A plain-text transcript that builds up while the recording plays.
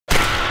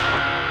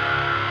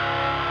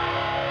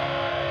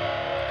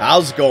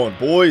How's it going,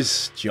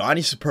 boys?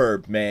 Johnny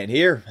Superb Man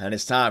here, and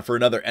it's time for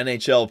another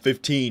NHL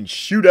 15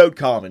 shootout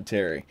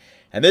commentary.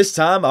 And this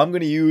time, I'm going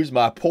to use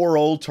my poor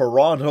old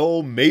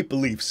Toronto Maple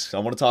Leafs. I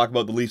want to talk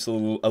about the Leafs a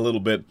little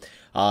bit.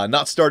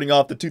 Not starting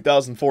off the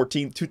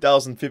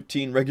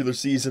 2014-2015 regular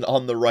season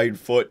on the right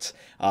foot.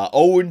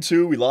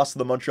 0-2, we lost to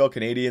the Montreal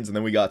Canadiens, and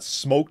then we got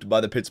smoked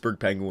by the Pittsburgh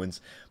Penguins.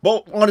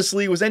 But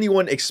honestly, was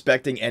anyone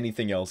expecting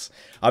anything else?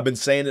 I've been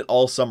saying it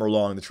all summer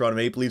long. The Toronto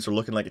Maple Leafs are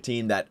looking like a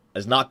team that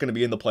is not going to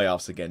be in the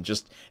playoffs again.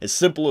 Just as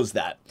simple as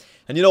that.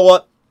 And you know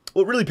what?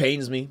 What really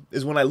pains me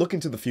is when I look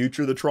into the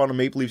future of the Toronto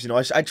Maple Leafs,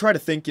 I try to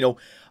think,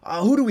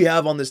 who do we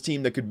have on this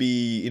team that could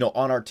be,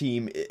 on our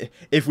team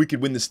if we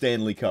could win the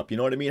Stanley Cup? You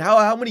know what I mean?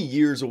 How many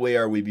years away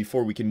are we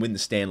before we can win the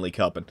Stanley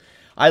Cup? And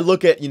I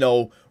look at,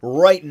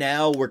 right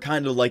now we're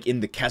kind of like in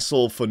the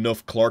Kessel,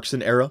 Phaneuf,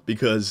 Clarkson era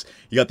because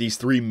you got these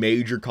three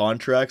major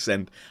contracts,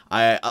 and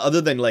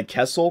other than like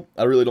Kessel,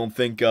 I really don't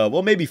think,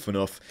 well, maybe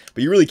Phaneuf,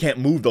 but you really can't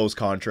move those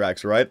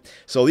contracts, right?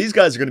 So these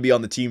guys are going to be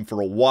on the team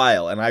for a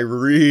while, and I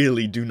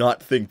really do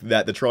not think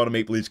that the Toronto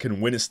Maple Leafs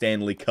can win a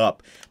Stanley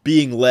Cup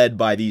being led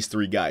by these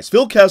three guys.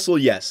 Phil Kessel,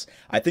 yes,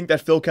 I think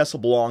that Phil Kessel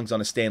belongs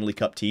on a Stanley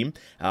Cup team,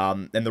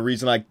 and the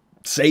reason I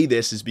say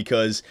this is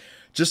because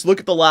just look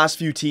at the last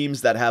few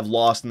teams that have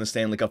lost in the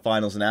Stanley Cup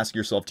Finals and ask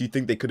yourself, do you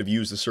think they could have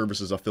used the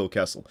services of Phil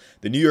Kessel?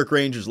 The New York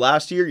Rangers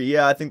last year,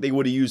 yeah, I think they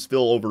would have used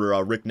Phil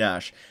over Rick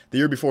Nash. The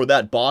year before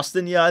that,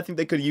 Boston, yeah, I think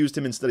they could have used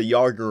him instead of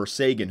Yager or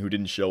Sagan, who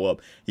didn't show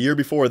up. The year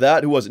before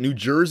that, who was it, New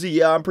Jersey?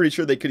 Yeah, I'm pretty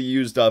sure they could have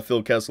used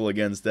Phil Kessel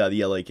against the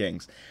LA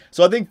Kings.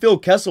 So I think Phil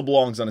Kessel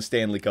belongs on a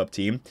Stanley Cup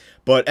team,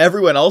 but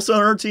everyone else on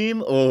our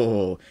team,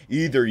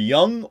 either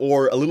young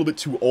or a little bit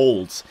too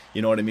old,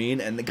 you know what I mean?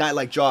 And the guy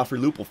like Joffrey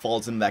Lupul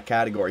falls into that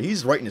category.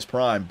 He's right in his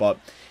prime, but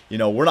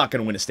we're not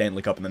going to win a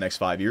Stanley Cup in the next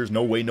 5 years.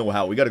 No way, no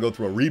how. We got to go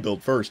through a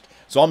rebuild first.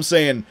 So I'm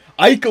saying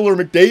Eichel or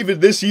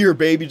McDavid this year,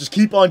 baby. Just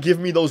keep on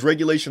giving me those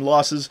regulation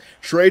losses.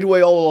 Trade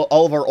away all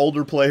of our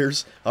older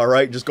players. All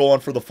right, just go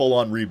on for the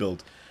full-on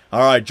rebuild.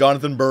 All right,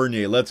 Jonathan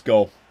Bernier, let's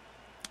go.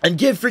 And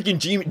give freaking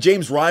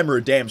James Reimer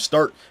a damn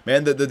start,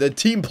 man. The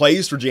team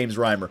plays for James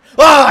Reimer.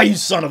 Ah, you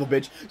son of a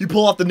bitch. You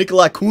pull off the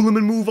Nikolai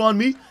Kulemin move on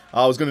me?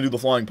 I was going to do the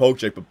flying poke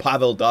check, but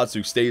Pavel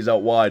Datsyuk stays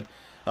out wide.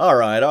 All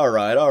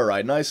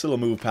right. Nice little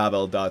move,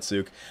 Pavel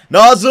Datsyuk.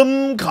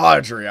 Nazem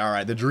Kadri. All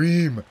right, the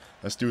dream.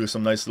 Let's do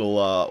some nice little,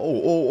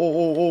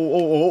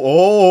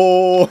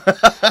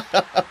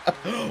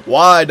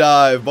 wide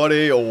dive,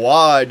 buddy.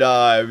 Wide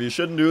dive. You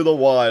shouldn't do the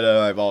wide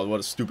dive. Oh,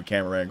 what a stupid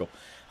camera angle.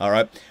 All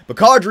right. But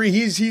Kadri,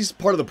 he's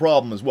part of the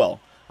problem as well.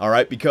 All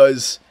right,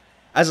 because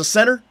as a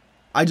center,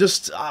 I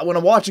just, when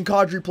I'm watching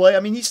Kadri play, I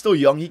mean, he's still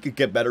young, he could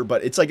get better,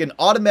 but it's like an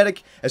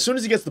automatic, as soon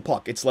as he gets the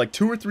puck, it's like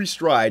 2 or 3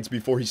 strides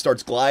before he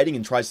starts gliding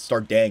and tries to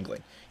start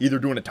dangling. Either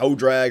doing a toe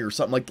drag or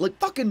something like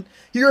fucking,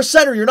 you're a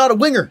center, you're not a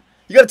winger.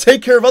 You gotta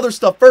take care of other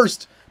stuff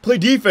first. Play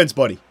defense,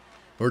 buddy.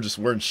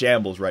 We're in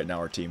shambles right now,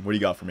 our team. What do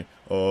you got for me?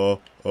 Oh,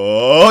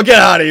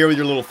 get out of here with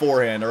your little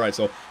forehand. All right,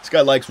 so this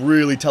guy likes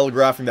really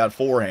telegraphing that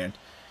forehand.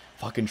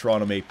 Fucking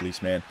Toronto Maple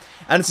Leafs, man.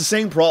 And it's the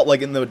same problem,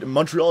 like in the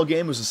Montreal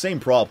game, it was the same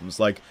problems.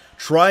 Like,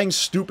 trying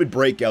stupid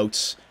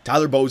breakouts,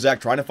 Tyler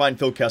Bozak trying to find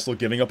Phil Kessel,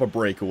 giving up a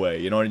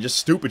breakaway, and just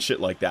stupid shit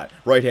like that.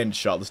 Right-handed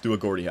shot, let's do a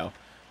Gordie Howe.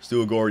 Let's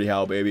do a Gordie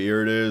Howe, baby,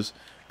 here it is.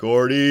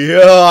 Gordie,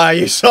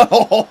 you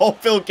saw,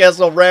 Phil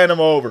Kessel ran him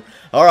over.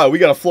 All right, we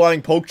got a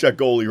flying poke check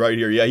goalie right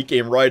here. Yeah, he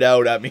came right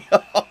out at me.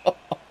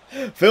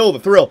 Phil, the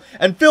thrill.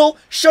 And Phil,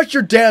 shut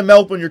your damn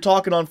mouth when you're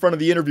talking on front of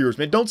the interviewers,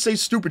 man. Don't say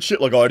stupid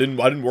shit like, oh, I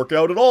didn't work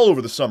out at all over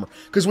the summer.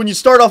 Because when you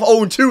start off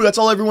 0-2, that's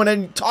all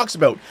everyone talks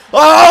about.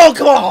 Oh,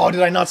 come on.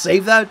 Did I not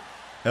save that?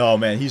 Oh,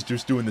 man, he's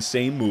just doing the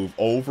same move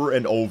over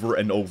and over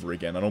and over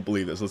again. I don't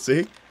believe this. Let's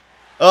see.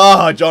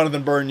 Ah,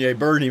 Jonathan Bernier,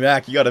 Bernie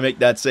Mac, you got to make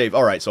that save.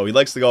 All right, so he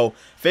likes to go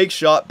fake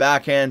shot,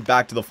 backhand,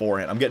 back to the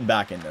forehand. I'm getting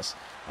back in this.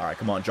 All right,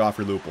 come on,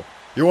 Joffrey Lupul.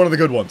 You're one of the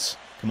good ones.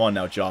 Come on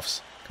now,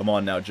 Joffs. Come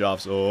on now,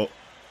 Joffs. Oh.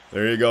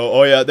 There you go.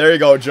 Oh, yeah, there you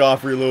go,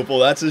 Joffrey Lupul.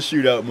 That's his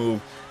shootout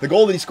move. The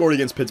goal that he scored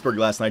against Pittsburgh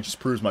last night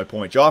just proves my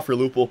point. Joffrey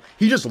Lupul,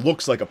 he just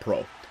looks like a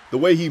pro. The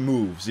way he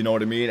moves, you know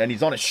what I mean? And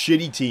he's on a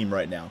shitty team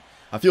right now.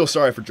 I feel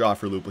sorry for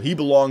Joffrey Lupul. He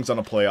belongs on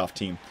a playoff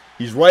team.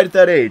 He's right at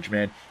that age,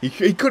 man. He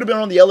could have been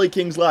on the LA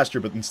Kings last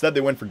year, but instead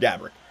they went for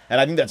Gaborik. And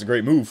I think that's a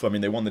great move. I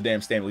mean, they won the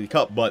damn Stanley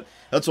Cup, but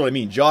that's what I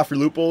mean. Joffrey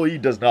Lupul, he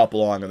does not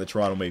belong on the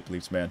Toronto Maple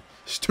Leafs, man.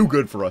 He's too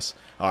good for us.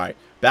 All right,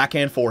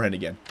 backhand, forehand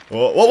again.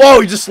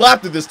 Whoa, he just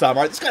slapped it this time.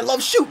 All right, this guy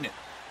loves shooting it.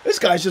 This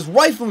guy's just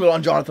rifling it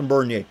on Jonathan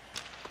Bernier.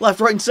 Left,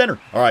 right, and center.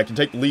 All right, I can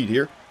take the lead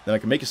here. Then I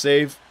can make a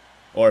save.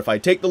 Or if I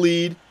take the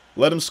lead,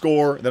 let him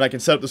score, then I can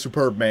set up the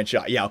superb man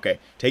shot. Yeah, okay.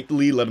 Take the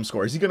lead, let him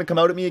score. Is he going to come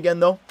out at me again,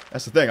 though?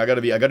 That's the thing. I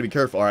gotta be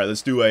careful. All right,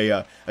 let's do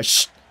a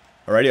shh.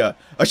 All right,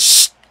 a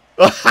shh.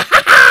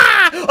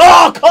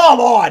 Oh, come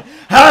on!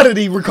 How did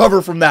he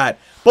recover from that?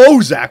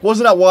 Bozak,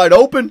 wasn't that wide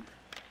open?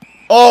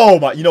 Oh,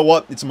 my, you know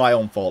what? It's my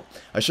own fault.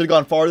 I should have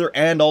gone farther,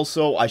 and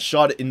also I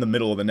shot it in the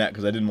middle of the net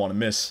because I didn't want to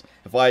miss.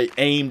 If I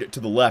aimed to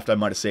the left, I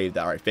might have saved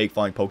that. All right, fake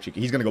flying poke cheek.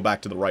 He's going to go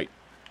back to the right.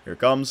 Here it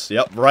comes.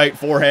 Yep, right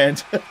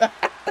forehand.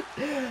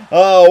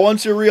 Oh,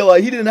 once you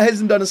realize he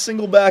hasn't done a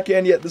single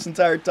backhand yet this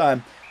entire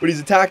time, but he's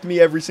attacked me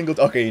every single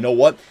time. Okay, you know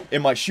what?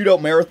 In my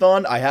shootout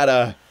marathon, I had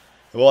a,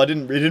 well, it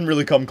didn't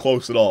really come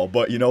close at all,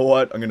 but you know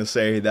what? I'm going to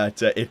say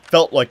that it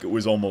felt like it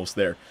was almost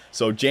there.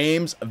 So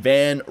James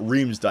Van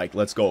Riemsdyk,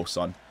 let's go,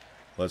 son.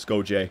 Let's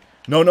go, Jay.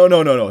 No.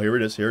 Here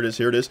it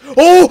is.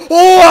 Oh,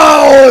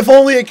 wow! If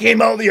only it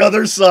came out the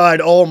other side.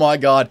 Oh my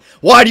God!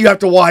 Why do you have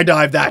to wide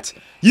dive that?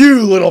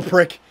 You little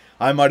prick!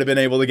 I might have been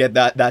able to get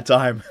that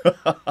time.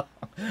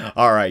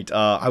 All right.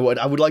 I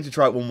would like to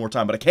try it one more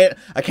time, but I can't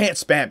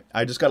spam it.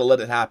 I just gotta let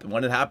it happen.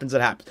 When it happens,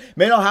 it happens.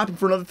 May not happen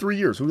for another 3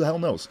 years. Who the hell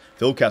knows?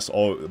 Phil Kessel.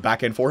 Oh,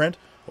 backhand, forehand.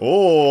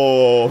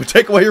 Oh,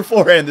 take away your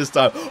forehand this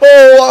time.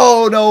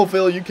 Oh no,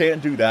 Phil, you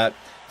can't do that.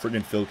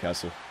 Friggin' Phil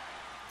Kessel.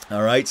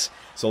 All right.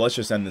 So let's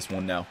just end this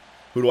one now.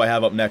 Who do I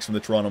have up next from the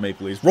Toronto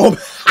Maple Leafs? Roman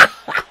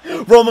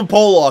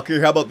Polak.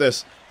 Here, how about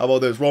this?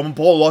 Roman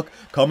Polak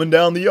coming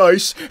down the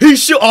ice.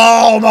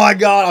 Oh my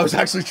God! I was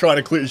actually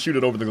trying to shoot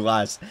it over the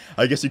glass.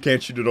 I guess you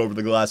can't shoot it over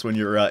the glass when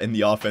you're in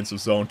the offensive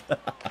zone.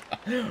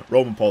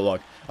 Roman Polak.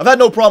 I've had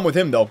no problem with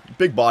him though.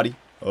 Big body.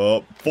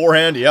 Oh,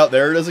 forehand. Yeah,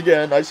 there it is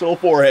again. Nice little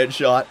forehand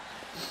shot.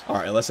 All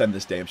right, let's end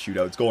this damn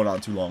shootout. It's going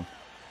on too long.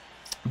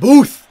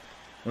 Booth.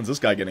 When's this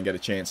guy gonna get a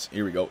chance?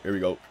 Here we go.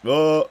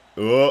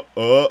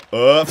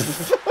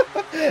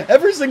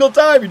 Every single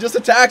time he just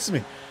attacks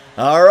me.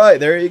 All right,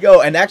 there you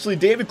go. And actually,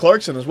 David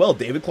Clarkson as well.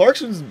 David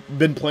Clarkson's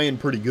been playing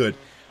pretty good.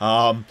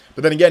 But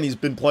then again, he's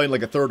been playing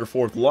like a third or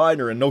fourth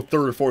liner, and no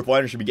third or fourth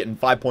liner should be getting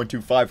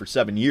 5.25 for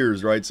 7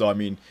 years, right? So I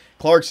mean,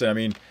 Clarkson, I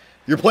mean,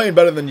 you're playing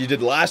better than you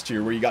did last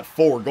year, where you got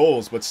 4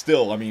 goals. But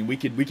still, I mean, we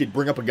could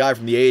bring up a guy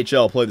from the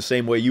AHL, play the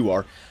same way you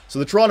are. So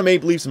the Toronto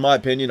Maple Leafs, in my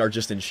opinion, are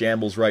just in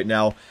shambles right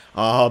now.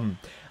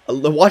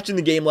 Watching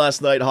the game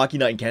last night, Hockey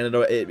Night in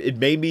Canada, it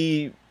made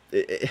me...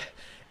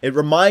 It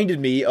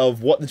reminded me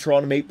of what the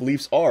Toronto Maple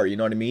Leafs are, you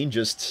know what I mean?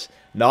 Just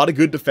not a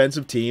good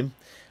defensive team,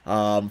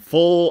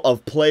 full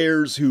of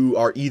players who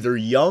are either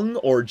young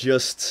or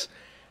just...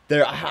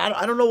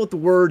 I don't know what the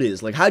word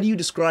is. Like, how do you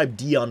describe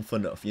Dion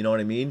Phaneuf? You know what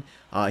I mean?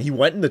 He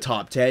went in the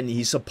top 10.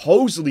 He's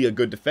supposedly a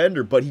good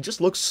defender, but he just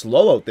looks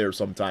slow out there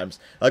sometimes.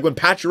 Like when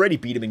Pacioretty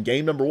beat him in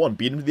game number 1,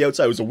 beat him to the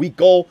outside. It was a weak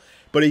goal,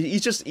 but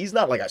he's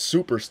not like a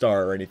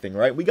superstar or anything,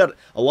 right? We got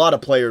a lot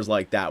of players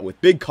like that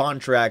with big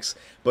contracts,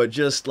 but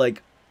just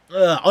like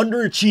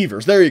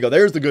underachievers. There you go.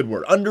 There's the good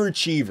word.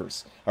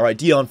 Underachievers. All right,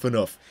 Dion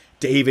Phaneuf,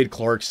 David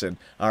Clarkson.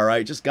 All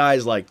right, just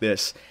guys like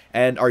this.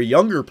 And our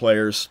younger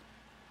players...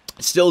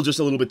 still just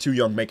a little bit too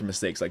young, making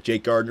mistakes. Like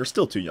Jake Gardiner,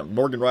 still too young.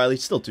 Morgan Riley,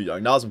 still too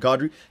young. Nazem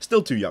Kadri,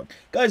 still too young.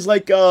 Guys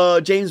like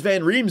James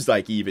Van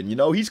Riemsdyk even, you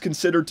know, he's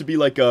considered to be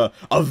like a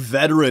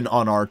veteran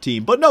on our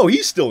team. But no,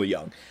 he's still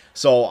young.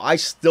 So I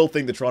still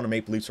think the Toronto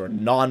Maple Leafs are a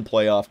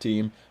non-playoff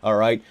team, all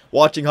right?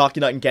 Watching Hockey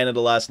Night in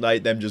Canada last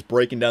night, them just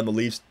breaking down the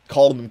Leafs,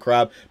 calling them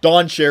crap.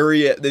 Don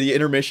Cherry at the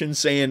intermission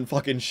saying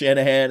fucking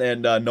Shanahan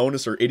and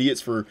Nonis are idiots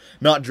for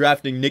not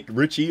drafting Nick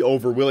Ritchie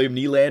over William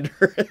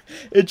Nylander.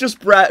 It just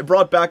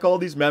brought back all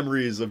these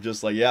memories of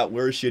just like, yeah,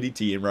 we're a shitty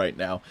team right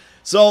now.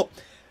 So...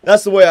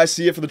 that's the way I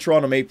see it for the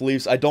Toronto Maple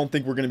Leafs. I don't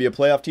think we're going to be a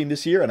playoff team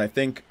this year, and I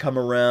think come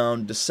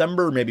around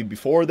December, maybe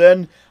before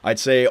then, I'd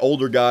say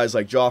older guys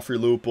like Joffrey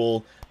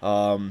Lupul.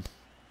 I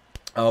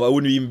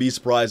wouldn't even be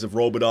surprised if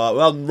Robidaw,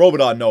 well,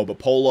 Robidaw no, but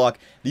Polak,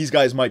 these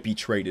guys might be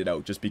traded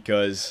out just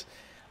because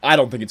I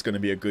don't think it's going to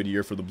be a good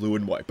year for the blue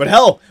and white. But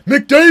hell,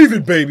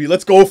 McDavid, baby,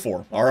 let's go for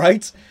him, all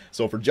right?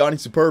 So for Johnny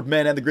Superb,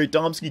 man, and the Great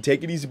Domsky,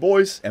 take it easy,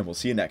 boys, and we'll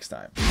see you next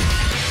time.